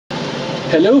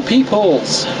Hello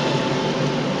peoples!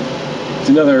 It's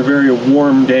another very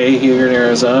warm day here in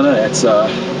Arizona. It's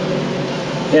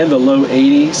in the low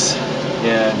 80s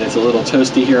and it's a little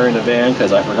toasty here in the van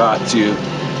because I forgot to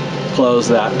close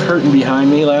that curtain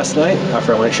behind me last night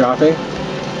after I went shopping.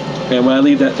 And when I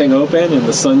leave that thing open and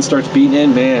the sun starts beating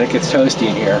in, man, it gets toasty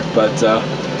in here. But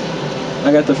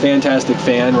I got the fantastic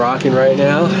fan rocking right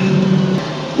now.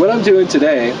 What I'm doing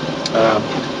today,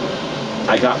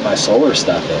 I got my solar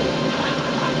stuff in.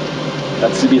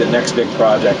 That's to be the next big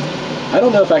project. I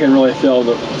don't know if I can really film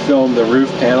the roof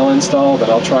panel install,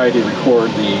 but I'll try to record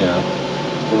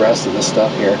the rest of the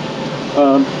stuff here.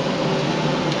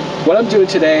 What I'm doing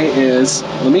today is,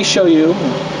 let me show you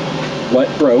what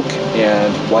broke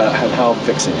and how I'm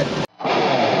fixing it.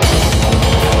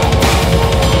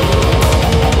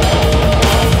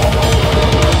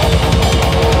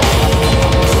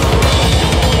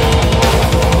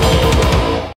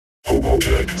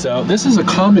 So this is a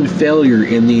common failure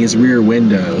in these rear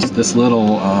windows. This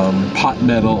little pot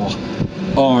metal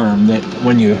arm that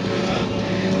when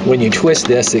you twist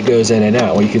this, it goes in and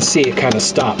out. Well, you can see it kind of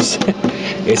stops.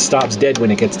 It stops dead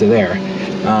when it gets to there,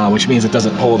 which means it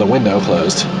doesn't hold the window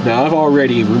closed. Now I've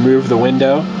already removed the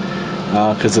window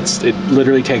because it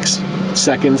literally takes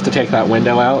seconds to take that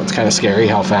window out. It's kind of scary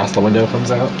how fast the window comes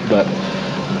out, but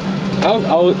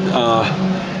I'll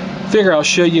figure I'll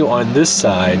show you on this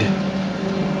side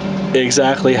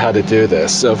exactly how to do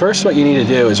this. So first what you need to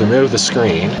do is remove the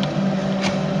screen.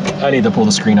 I need to pull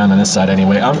the screen on this side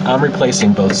anyway. I'm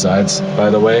replacing both sides, by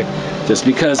the way, just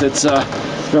because it's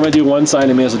if I'm gonna do one side,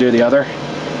 I may as well do the other.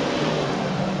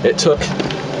 It took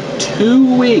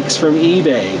 2 weeks from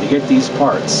eBay to get these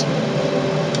parts.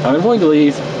 I'm going to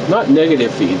leave not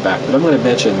negative feedback, but I'm going to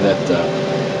mention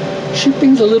that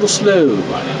shipping's a little slow.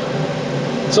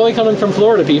 It's only coming from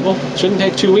Florida, people. It shouldn't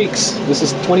take 2 weeks. This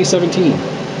is 2017.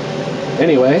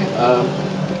 Anyway,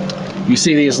 you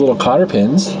see these little cotter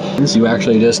pins. You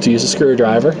actually just use a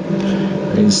screwdriver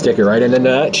and stick it right in the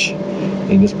notch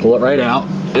and just pull it right out.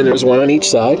 And there's one on each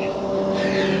side.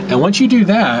 And once you do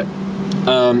that,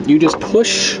 you just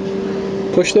push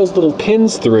those little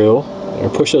pins through, or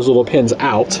push those little pins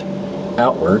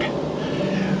outward.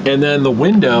 And then the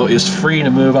window is free to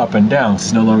move up and down.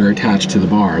 It's no longer attached to the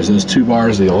bars. Those 2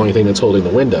 bars are the only thing that's holding the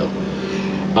window.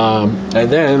 And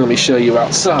then let me show you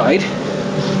outside.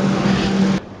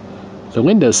 The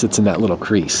window sits in that little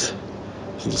crease.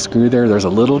 There's a screw there, there's a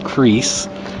little crease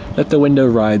that the window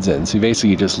rides in. So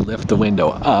basically you just lift the window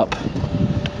up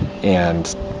and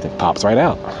it pops right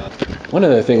out. One of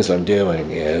the things I'm doing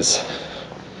is,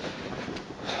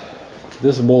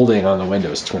 this molding on the window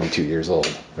is 22 years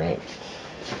old, right?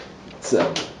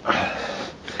 So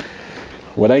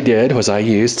what I did was I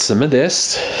used some of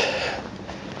this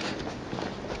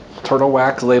turtle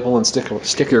wax label and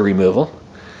sticker removal.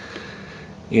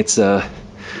 It's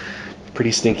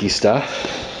pretty stinky stuff,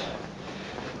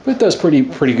 but it does pretty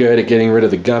good at getting rid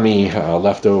of the gummy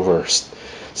leftover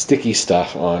sticky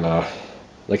stuff on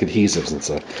like adhesives and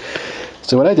stuff.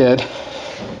 So what I did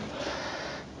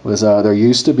was there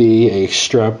used to be a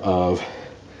strip of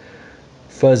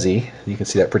fuzzy, you can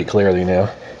see that pretty clearly now.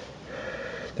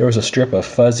 There was a strip of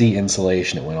fuzzy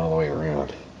insulation that went all the way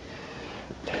around.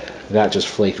 That just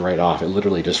flaked right off. It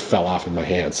literally just fell off in my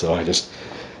hand. So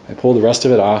I pulled the rest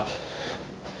of it off.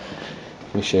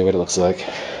 Let me show you what it looks like.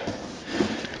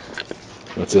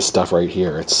 It's this stuff right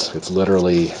here. It's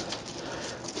literally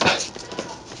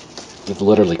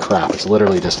crap. It's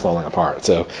literally just falling apart.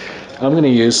 So I'm going to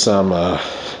use some of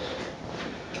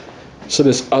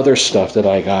this other stuff that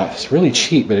I got. It's really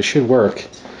cheap, but it should work.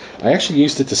 I actually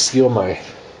used it to seal my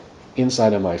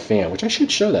inside of my fan, which I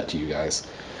should show that to you guys.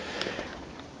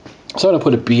 So I'm going to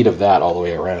put a bead of that all the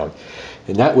way around,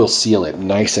 and that will seal it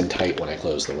nice and tight when I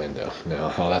close the window. Now,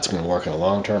 how that's going to work in the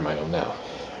long term, I don't know.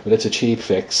 But it's a cheap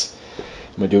fix.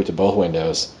 I'm going to do it to both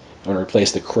windows. I'm going to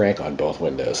replace the crank on both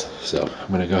windows. So I'm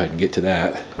going to go ahead and get to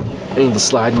that. I need to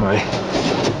slide my...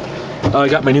 Oh, I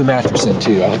got my new mattress in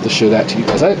too. I'll have to show that to you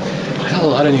guys. I got a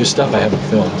lot of new stuff I haven't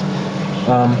filmed.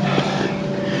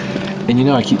 And you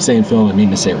know I keep saying film and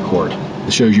mean to say record.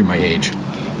 It shows you my age.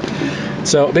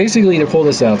 So basically to pull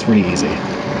this out, it's pretty easy.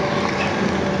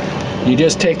 You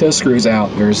just take those screws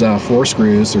out. There's 4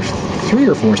 screws, or 3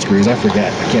 or 4 screws, I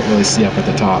forget. I can't really see up at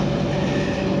the top.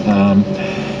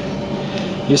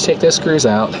 You just take those screws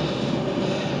out,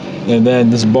 and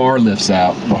then this bar lifts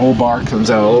out. The whole bar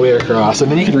comes out all the way across, and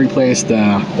then you can replace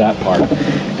that part.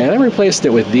 And I replaced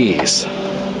it with these.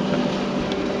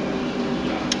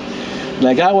 And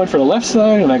I got one for the left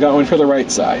side, and I got one for the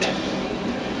right side.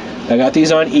 I got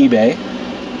these on eBay,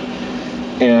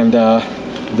 and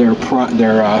they're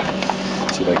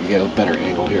see if I can get a better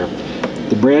angle here.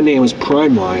 The brand name is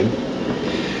Primeline.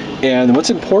 And what's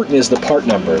important is the part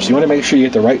numbers. You want to make sure you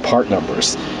get the right part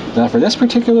numbers. Now for this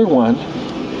particular one,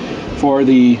 for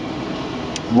the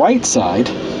right side,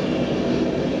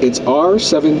 it's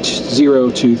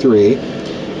R7023,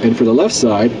 and for the left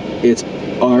side, it's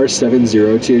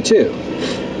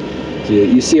R7022. So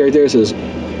you see right there, it says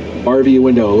RV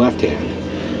window left hand.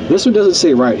 This one doesn't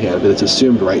say right hand, but it's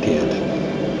assumed right hand.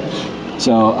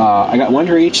 So I got one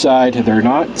for each side. They're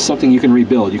not something you can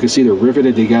rebuild. You can see they're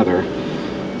riveted together.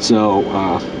 So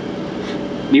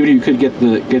even if you could get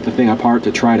the thing apart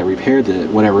to try to repair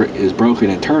whatever is broken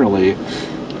internally,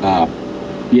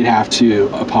 you'd have to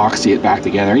epoxy it back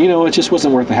together. You know, it just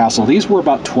wasn't worth the hassle. These were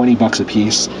about 20 bucks a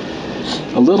piece.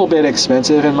 A little bit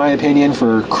expensive in my opinion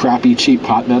for crappy cheap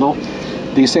pot metal.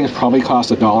 These things probably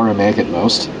cost $1 a meg at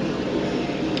most.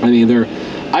 I mean,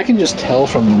 I can just tell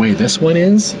from the way this one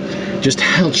is just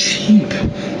how cheap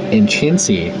and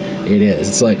chintzy it is.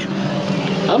 It's like,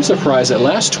 I'm surprised it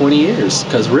lasts 20 years,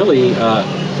 because really, you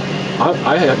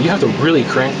have to really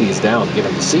crank these down to get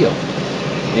them to seal.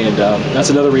 And that's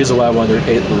another reason why I wanted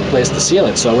to replace the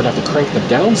sealant, so I wouldn't have to crank them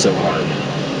down so hard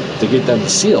to get them to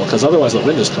seal, because otherwise the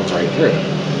windows comes right through.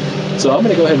 So I'm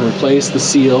going to go ahead and replace the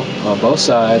seal on both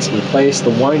sides, replace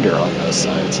the winder on those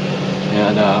sides,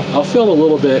 and I'll film a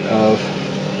little bit of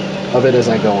it as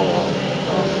I go along.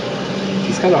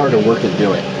 It's kind of hard to work and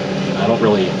do it.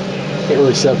 Can't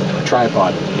really set up the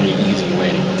tripod in any easy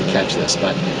way to catch this,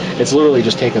 but it's literally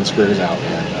just taking screws out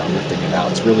and lifting it out.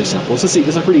 It's really simple. It's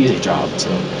a pretty easy job. So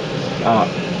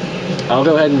I'll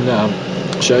go ahead and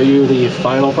show you the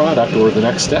final product, or the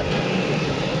next step.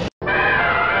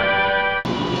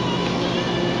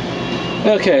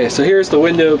 Okay, so here's the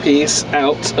window piece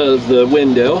out of the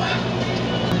window,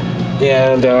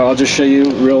 and I'll just show you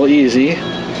real easy.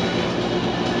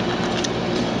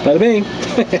 Bada bing!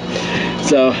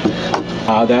 So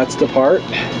that's the part.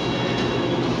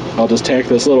 I'll just take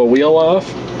this little wheel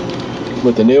off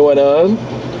with the new one on,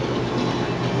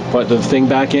 put the thing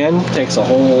back in. Takes a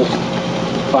whole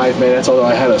 5 minutes, although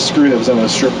I had a screw that was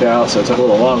almost stripped out, so it took a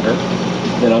little longer.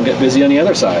 Then I'll get busy on the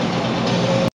other side.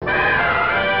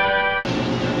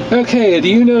 Okay, do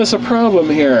you notice a problem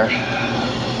here?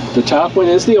 The top one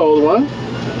is the old one,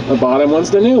 the bottom one's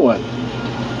the new one.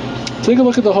 Take a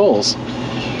look at the holes.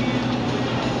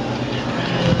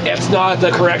 It's not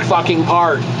the correct fucking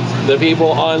part. The people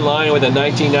online with the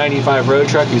 1995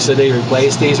 Roadtrek who said they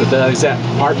replaced these with the exact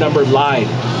part number lied.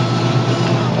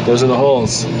 Those are the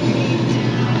holes.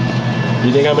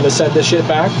 You think I'm going to send this shit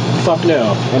back? Fuck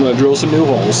no. I'm going to drill some new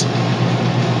holes.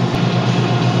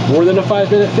 More than a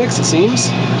 5-minute fix, it seems.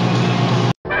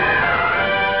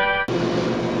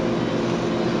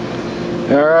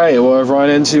 Alright, well, I've run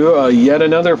into yet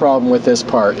another problem with this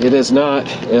part. It is not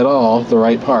at all the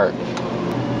right part.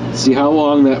 See how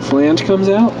long that flange comes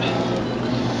out?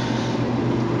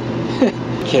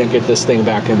 Can't get this thing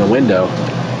back in the window.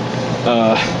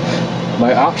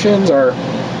 My options are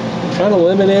kind of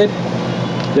limited.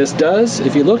 This does,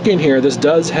 if you look in here, this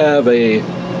does have a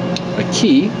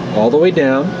key all the way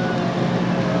down.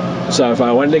 So if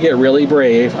I wanted to get really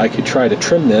brave, I could try to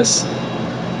trim this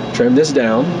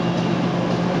down.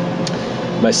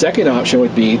 My second option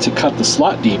would be to cut the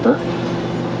slot deeper.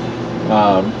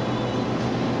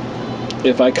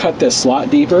 If I cut this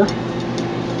slot deeper,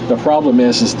 the problem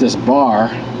is this bar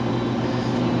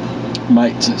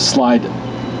might slide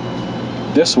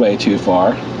this way too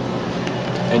far.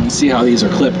 And you see how these are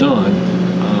clipped on.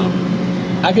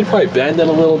 I could probably bend it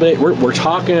a little bit. We're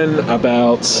talking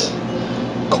about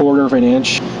 1/4 of an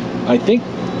inch. I think,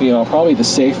 you know, probably the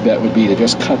safe bet would be to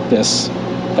just cut this,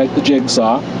 like the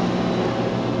jigsaw,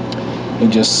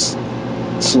 and just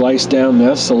slice down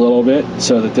this a little bit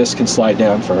so that this can slide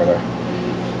down further.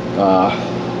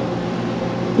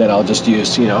 Then I'll just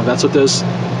use, you know, that's what those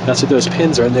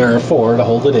pins are in there for, to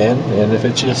hold it in. And if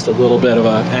it's just a little bit of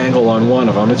an angle on one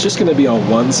of them, it's just going to be on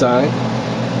one side.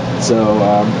 So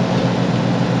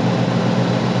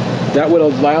that would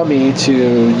allow me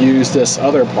to use this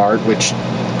other part, which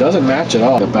doesn't match at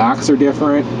all. The backs are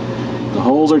different, the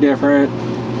holes are different.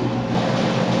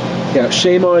 Yeah,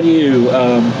 shame on you.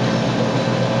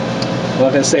 I'm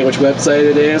not going to say which website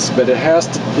it is, but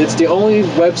it's the only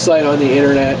website on the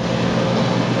internet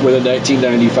with a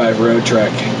 1995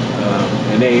 Roadtrek,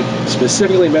 and they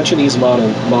specifically mentioned these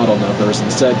model numbers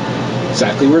and said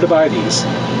exactly where to buy these.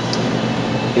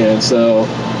 And so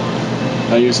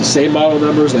I used the same model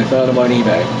numbers and I found them on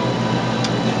eBay.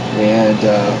 And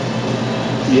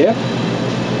yeah,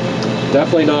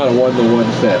 definitely not a one-to-one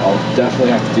fit. I'll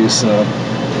definitely have to do some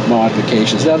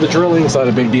modifications. Now the drilling's not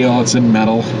a big deal, it's in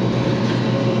metal.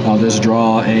 I'll just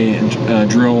draw a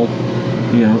drill,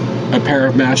 you know, a pair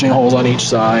of matching holes on each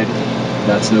side.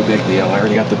 That's no big deal. I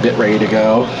already got the bit ready to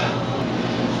go.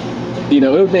 You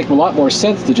know, it would make a lot more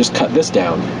sense to just cut this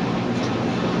down.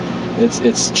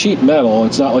 It's cheap metal.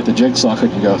 It's not like the jigsaw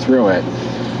could go through it.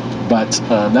 But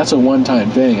that's a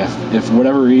one-time thing. If for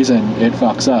whatever reason it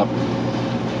fucks up,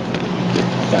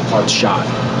 that part's shot.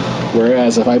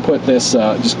 Whereas if I put this,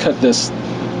 just cut this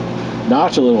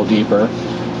notch a little deeper,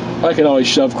 I can always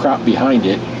shove crap behind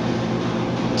it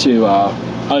to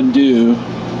undo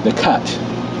the cut.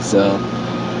 So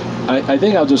I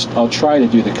think I'll try to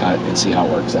do the cut and see how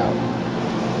it works out.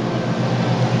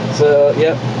 So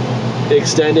yep,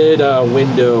 extended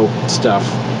window stuff.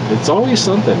 It's always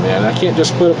something, man. I can't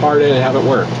just put a part in and have it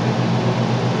work.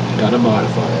 Gotta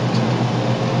modify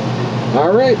it.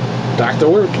 All right, back to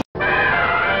work.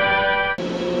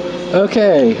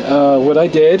 Okay, what I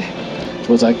did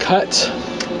was I cut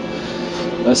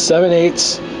a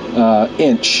 7/8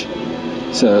 inch.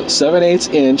 So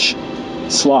 7/8 inch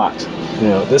slot. You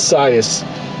know, this side is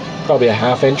probably a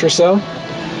 1/2 inch or so,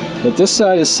 but this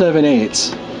side is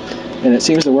 7/8, and it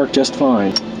seems to work just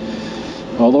fine.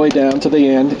 All the way down to the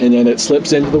end, and then it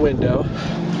slips into the window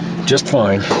just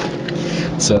fine.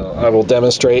 So I will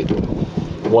demonstrate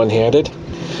one-handed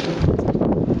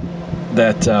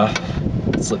that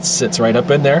sits right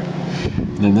up in there,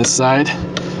 and then this side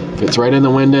fits right in the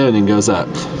window and then goes up.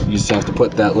 You just have to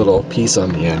put that little piece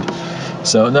on the end.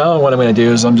 So now what I'm going to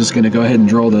do is I'm just going to go ahead and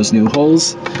drill those new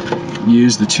holes,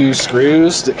 use the 2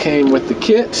 screws that came with the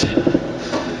kit,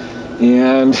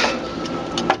 and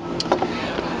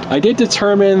I did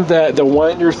determine that the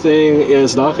winder thing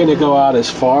is not going to go out as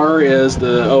far as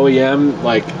the OEM.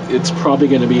 Like, it's probably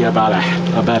going to be about a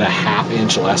 1/2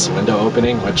 inch less window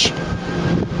opening, which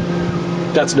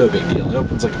that's no big deal. It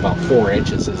opens like about 4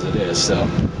 inches as it is. So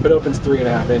if it opens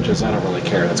 3.5 inches, I don't really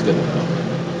care. That's good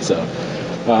enough. So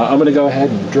I'm going to go ahead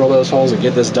and drill those holes and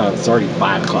get this done. It's already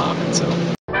 5 o'clock. So,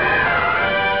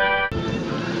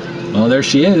 well, there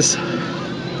she is.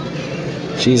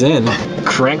 She's in.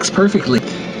 Cranks perfectly.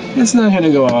 It's not going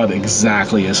to go out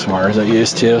exactly as far as it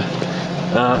used to.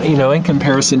 You know, in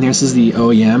comparison, this is the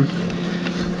OEM.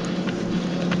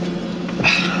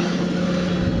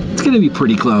 It's going to be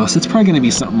pretty close. It's probably going to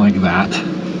be something like that.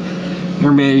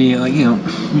 Or maybe, like, you know,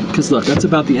 because look, that's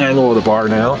about the angle of the bar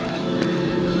now.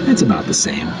 It's about the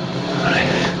same.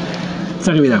 It's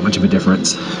not going to be that much of a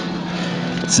difference.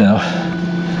 So,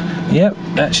 yep,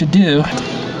 that should do.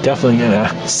 Definitely going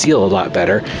to seal a lot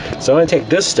better. So I'm going to take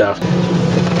this stuff,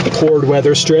 cord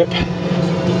weather strip.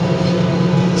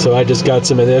 So I just got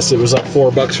some of this. It was like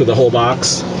 $4 for the whole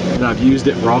box. And I've used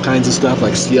it for all kinds of stuff,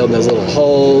 like sealing those little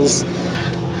holes.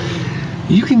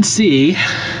 You can see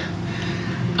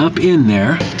up in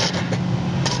there,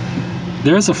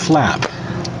 there's a flap.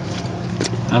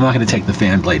 I'm not going to take the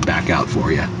fan blade back out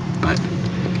for you, but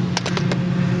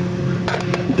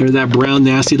there's that brown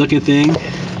nasty looking thing.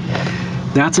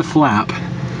 That's a flap.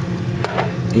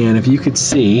 And if you could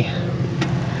see,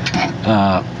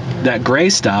 that gray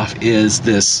stuff is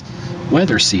this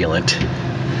weather sealant.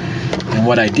 And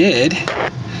what I did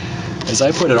is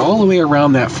I put it all the way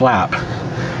around that flap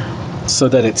so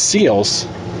that it seals,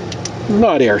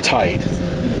 not airtight.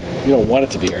 You don't want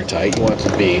it to be airtight. You want it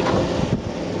to be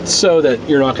so that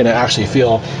you're not going to actually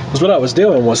feel, because what I was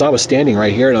doing was I was standing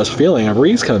right here and I was feeling a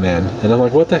breeze come in, and I'm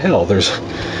like, what the hell? There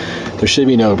should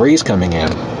be no breeze coming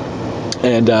in.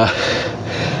 And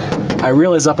I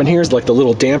realized up in here is like the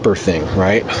little damper thing,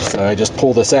 right? So I just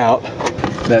pull this out.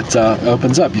 That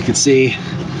opens up. You can see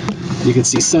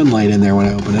sunlight in there when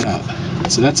I open it up.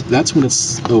 So that's when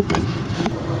it's open.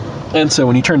 And so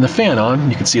when you turn the fan on,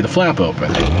 you can see the flap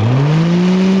open.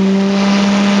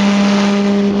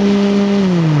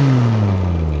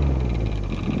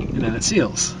 And then it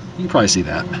seals. You can probably see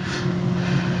that.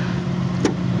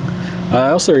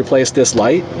 I also replaced this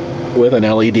light with an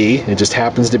LED. It just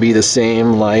happens to be the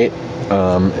same light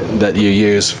that you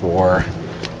use for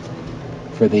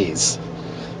these.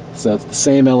 So it's the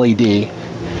same LED.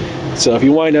 So if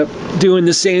you wind up doing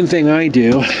the same thing I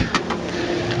do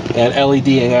and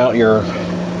LEDing out your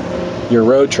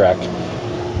Roadtrek,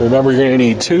 remember you're going to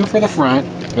need 2 for the front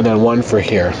and then 1 for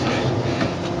here.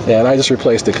 And I just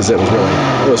replaced it because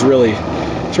it's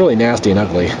really nasty and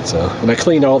ugly. So, and I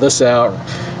cleaned all this out,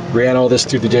 ran all this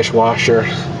through the dishwasher,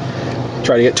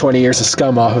 tried to get 20 years of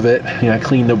scum off of it. You know, I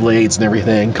cleaned the blades and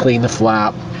everything, cleaned the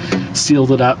flap,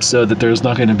 sealed it up so that there's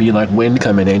not going to be like wind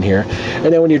coming in here.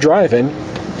 And then when you're driving,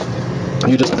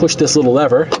 you just push this little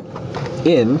lever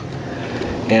in,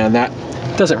 and that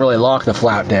doesn't really lock the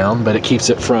flap down, but it keeps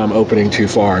it from opening too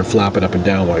far and flapping up and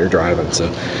down while you're driving. So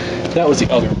That was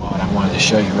the other mod I wanted to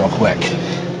show you real quick.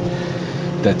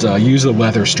 That use the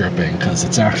weather stripping, because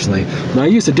it's actually, now I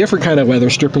used a different kind of weather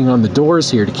stripping on the doors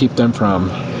here to keep them from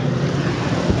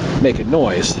making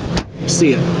noise.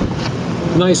 See it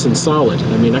nice and solid.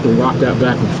 I mean, I can rock that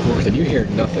back and forth and you hear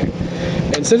nothing.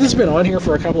 And since it's been on here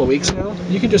for a couple of weeks now,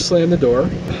 you can just slam the door.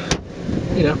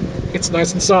 You know, it's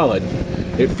nice and solid.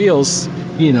 It feels,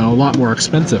 you know, a lot more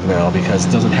expensive now because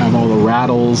it doesn't have all the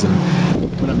rattles, and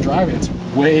when I'm driving it's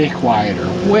way quieter,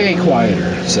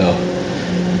 so.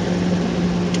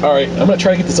 All right, I'm gonna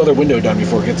try to get this other window done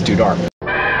before it gets too dark.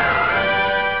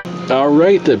 All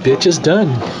right, the bitch is done.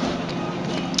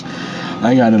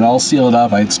 I got it all sealed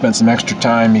up. I spent some extra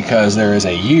time because there is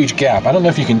a huge gap. I don't know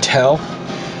if you can tell,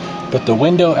 but the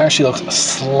window actually looks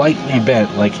slightly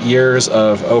bent, like years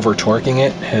of over torquing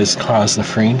it has caused the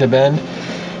frame to bend.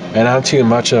 And I'm too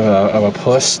much of a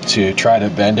puss to try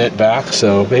to bend it back.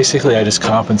 So basically I just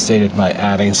compensated by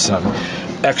adding some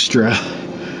extra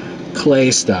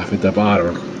clay stuff at the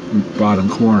bottom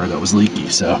corner that was leaky.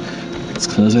 So let's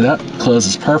close it up.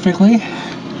 Closes perfectly.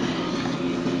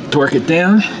 Torque it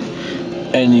down,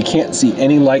 and you can't see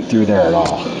any light through there at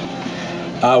all.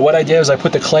 What I did was I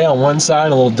put the clay on one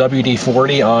side, a little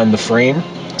WD-40 on the frame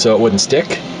so it wouldn't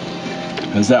stick,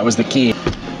 because that was the key.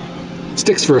 It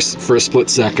sticks for a split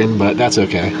second, but that's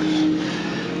okay.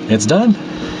 It's done,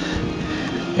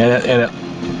 and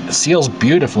it seals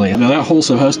beautifully. Now that hole's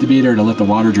supposed to be there to let the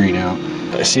water drain out.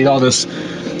 I see all this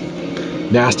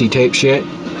nasty tape shit.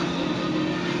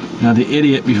 Now the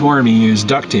idiot before me used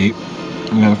duct tape.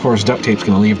 And of course duct tape's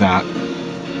gonna leave that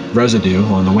residue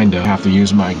on the window. I have to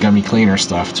use my gummy cleaner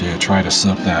stuff to try to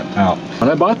soak that out. When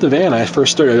I bought the van, I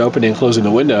first started opening and closing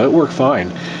the window. It worked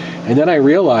fine. And then I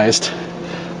realized,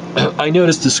 I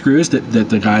noticed the screws that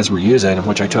the guys were using,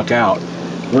 which I took out,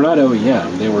 were not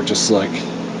OEM. They were just like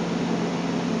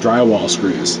drywall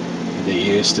screws that they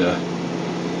used to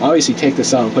obviously take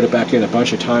this out and put it back in a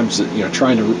bunch of times, you know,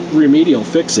 trying to remedial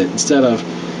fix it. Instead of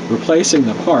replacing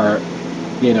the part,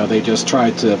 you know, they just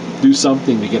tried to do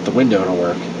something to get the window to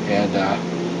work. And,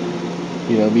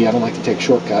 you know, me, I don't like to take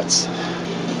shortcuts.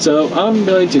 So I'm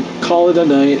going to call it a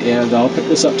night, and I'll pick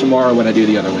this up tomorrow when I do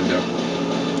the other window.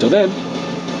 Till then.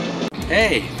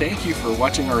 Hey, thank you for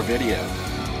watching our video.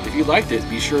 If you liked it,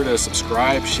 be sure to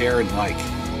subscribe, share, and like.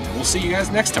 And we'll see you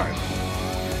guys next time.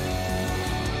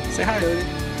 Say hi,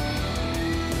 Ernie.